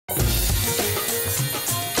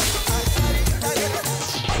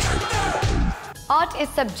Art is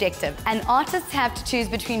subjective, and artists have to choose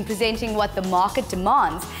between presenting what the market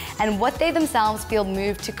demands and what they themselves feel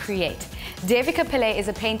moved to create. Devika Pillay is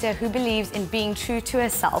a painter who believes in being true to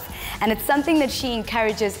herself, and it's something that she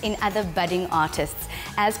encourages in other budding artists,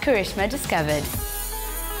 as Carishma discovered.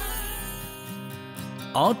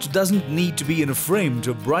 Art doesn't need to be in a frame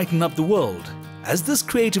to brighten up the world, as this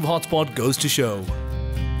creative hotspot goes to show.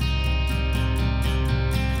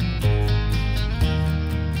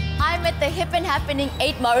 I'm at the hip and happening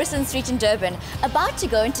 8 Morrison Street in Durban, about to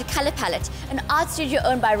go into Colour Palette, an art studio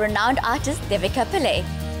owned by renowned artist Devika Pillay.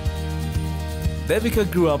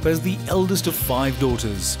 Devika grew up as the eldest of 5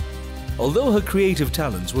 daughters. Although her creative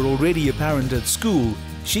talents were already apparent at school,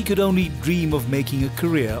 she could only dream of making a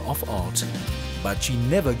career of art. But she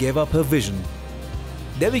never gave up her vision.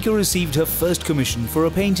 Devika received her first commission for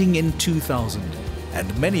a painting in 2000,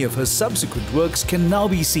 and many of her subsequent works can now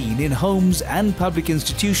be seen in homes and public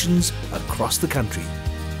institutions across the country.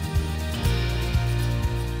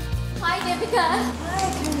 Hi Devika! Hi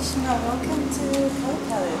Carishma, welcome to Colour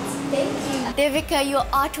Palette. Thank you. Devika, your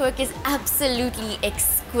artwork is absolutely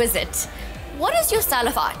exquisite. What is your style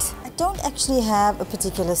of art? I don't actually have a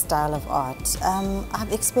particular style of art.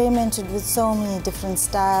 I've experimented with so many different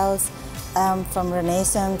styles, from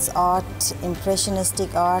Renaissance art,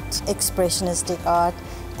 Impressionistic art, Expressionistic art,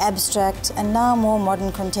 abstract, and now more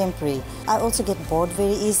modern contemporary. I also get bored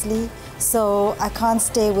very easily, so I can't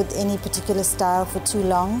stay with any particular style for too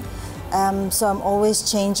long. So I'm always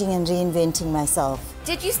changing and reinventing myself.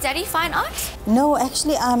 Did you study fine art? No,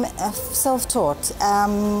 actually I'm self-taught.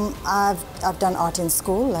 I've done art in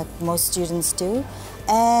school, like most students do,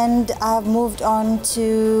 and I've moved on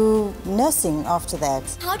to nursing after that.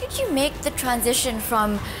 How did you make the transition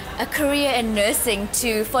from a career in nursing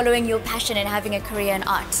to following your passion and having a career in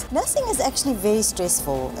art? Nursing is actually very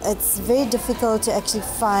stressful. It's very difficult to actually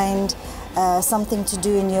find something to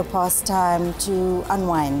do in your pastime to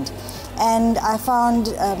unwind. And I found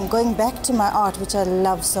going back to my art, which I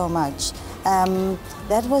love so much,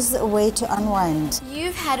 that was a way to unwind.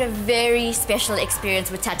 You've had a very special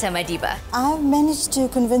experience with Tata Madiba. I've managed to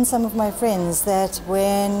convince some of my friends that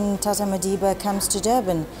when Tata Madiba comes to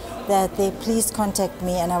Durban, that they please contact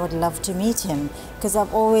me and I would love to meet him, because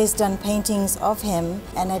I've always done paintings of him,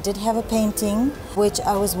 and I did have a painting which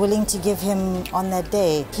I was willing to give him on that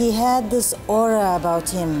day. He had this aura about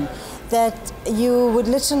him that you would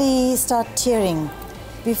literally start tearing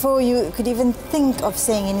before you could even think of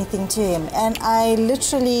saying anything to him. And I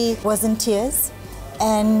literally was in tears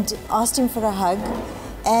and asked him for a hug.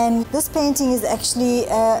 And this painting is actually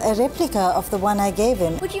a replica of the one I gave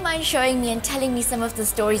him. Would you mind showing me and telling me some of the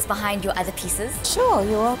stories behind your other pieces? Sure,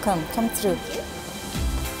 you're welcome. Come through.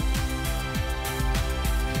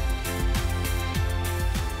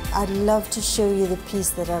 I'd love to show you the piece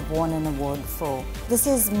that I've won an award for. This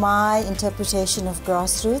is my interpretation of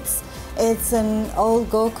Grassroots. It's an old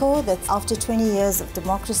Goko that after 20 years of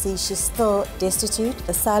democracy, she's still destitute.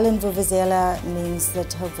 A silent vuvuzela means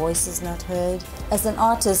that her voice is not heard. As an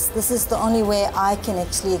artist, this is the only way I can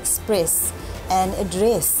actually express and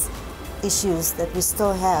address issues that we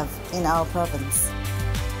still have in our province.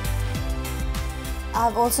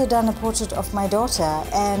 I've also done a portrait of my daughter,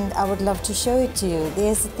 and I would love to show it to you.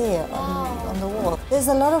 There's it there on the wall. There's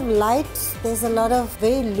a lot of light, there's a lot of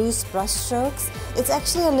very loose brush strokes. It's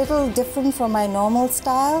actually a little different from my normal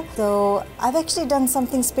style, so I've actually done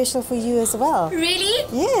something special for you as well. Really?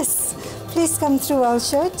 Yes. Please come through, I'll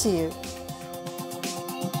show it to you.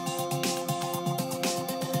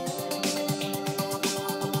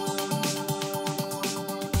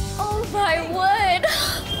 Oh my word!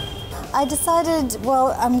 I decided,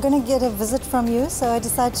 well, I'm going to get a visit from you, so I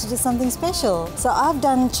decided to do something special. So I've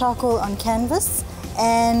done charcoal on canvas,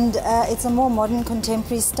 and it's a more modern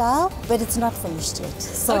contemporary style, but it's not finished yet.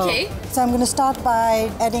 So, okay. So I'm going to start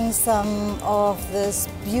by adding some of this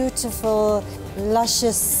beautiful,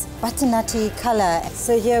 luscious butternutty color.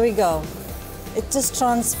 So here we go. It just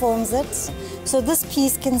transforms it. So this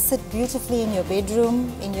piece can sit beautifully in your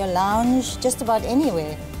bedroom, in your lounge, just about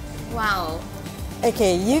anywhere. Wow.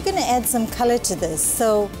 Okay, you're going to add some color to this.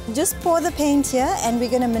 So just pour the paint here, and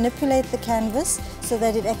we're going to manipulate the canvas so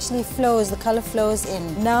that it actually flows, the color flows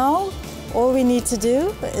in. Now, all we need to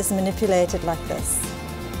do is manipulate it like this.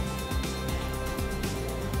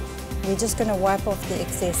 We're just going to wipe off the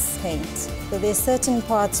excess paint. So there's certain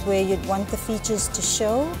parts where you'd want the features to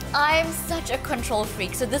show. I'm such a control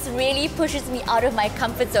freak, so this really pushes me out of my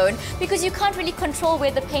comfort zone because you can't really control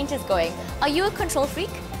where the paint is going. Are you a control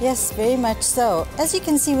freak? Yes, very much so. As you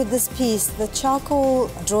can see with this piece, the charcoal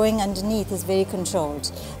drawing underneath is very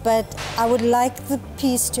controlled. But I would like the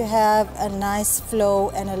piece to have a nice flow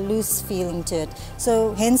and a loose feeling to it.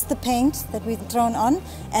 So hence the paint that we've thrown on,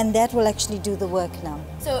 and that will actually do the work now.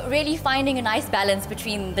 So really finding a nice balance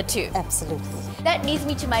between the two. Absolutely. That leads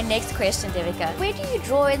me to my next question, Devika. Where do you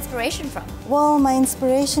draw inspiration from? Well, my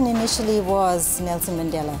inspiration initially was Nelson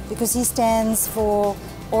Mandela, because he stands for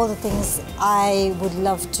all the things I would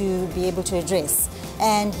love to be able to address.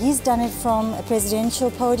 And he's done it from a presidential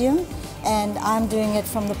podium, and I'm doing it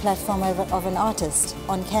from the platform of an artist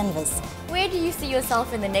on canvas. Where do you see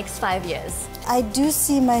yourself in the next 5 years? I do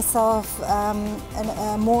see myself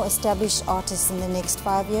a more established artist in the next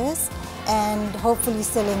 5 years, and hopefully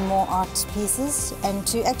selling more art pieces and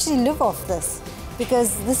to actually live off this,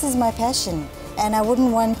 because this is my passion and I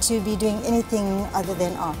wouldn't want to be doing anything other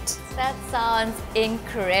than art. That sounds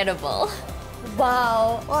incredible.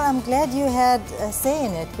 Wow. Well, I'm glad you had a say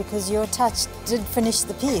in it, because your touch did finish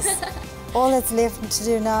the piece. All that's left to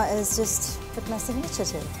do now is just put my signature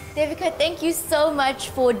to it. Devika, thank you so much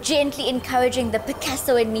for gently encouraging the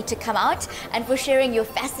Picasso in me to come out and for sharing your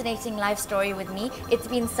fascinating life story with me. It's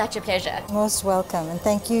been such a pleasure. Most welcome, and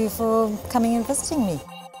thank you for coming and visiting me.